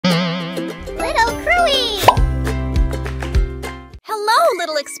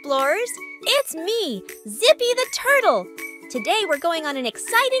little explorers! It's me, Zippy the Turtle! Today we're going on an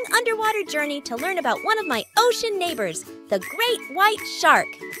exciting underwater journey to learn about one of my ocean neighbors, the great white shark.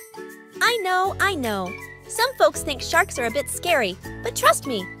 I know. Some folks think sharks are a bit scary, but trust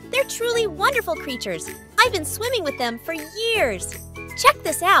me, they're truly wonderful creatures. I've been swimming with them for years. Check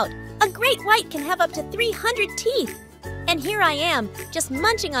this out! A great white can have up to 300 teeth. And here I am, just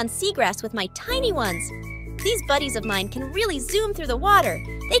munching on seagrass with my tiny ones. These buddies of mine can really zoom through the water.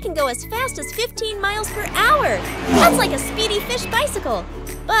 They can go as fast as 15 miles per hour. That's like a speedy fish bicycle.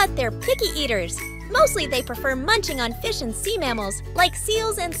 But they're picky eaters. Mostly they prefer munching on fish and sea mammals, like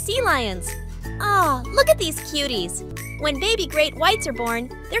seals and sea lions. Aw, look at these cuties. When baby great whites are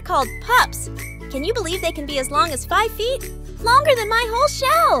born, they're called pups. Can you believe they can be as long as 5 feet? Longer than my whole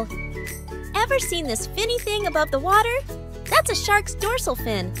shell. Ever seen this finny thing above the water? That's a shark's dorsal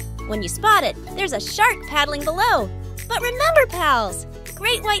fin. When you spot it, there's a shark paddling below. But remember, pals,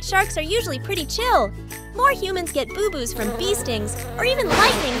 great white sharks are usually pretty chill. More humans get boo-boos from bee stings or even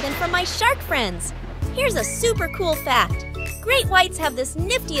lightning than from my shark friends. Here's a super cool fact. Great whites have this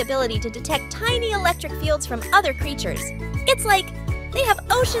nifty ability to detect tiny electric fields from other creatures. It's like they have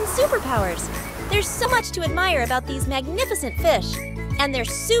ocean superpowers. There's so much to admire about these magnificent fish. And they're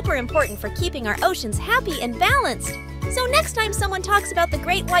super important for keeping our oceans happy and balanced. So next time someone talks about the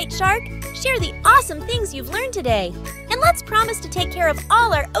great white shark, share the awesome things you've learned today. And let's promise to take care of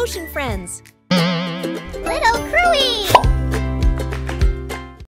all our ocean friends. Little Crewy!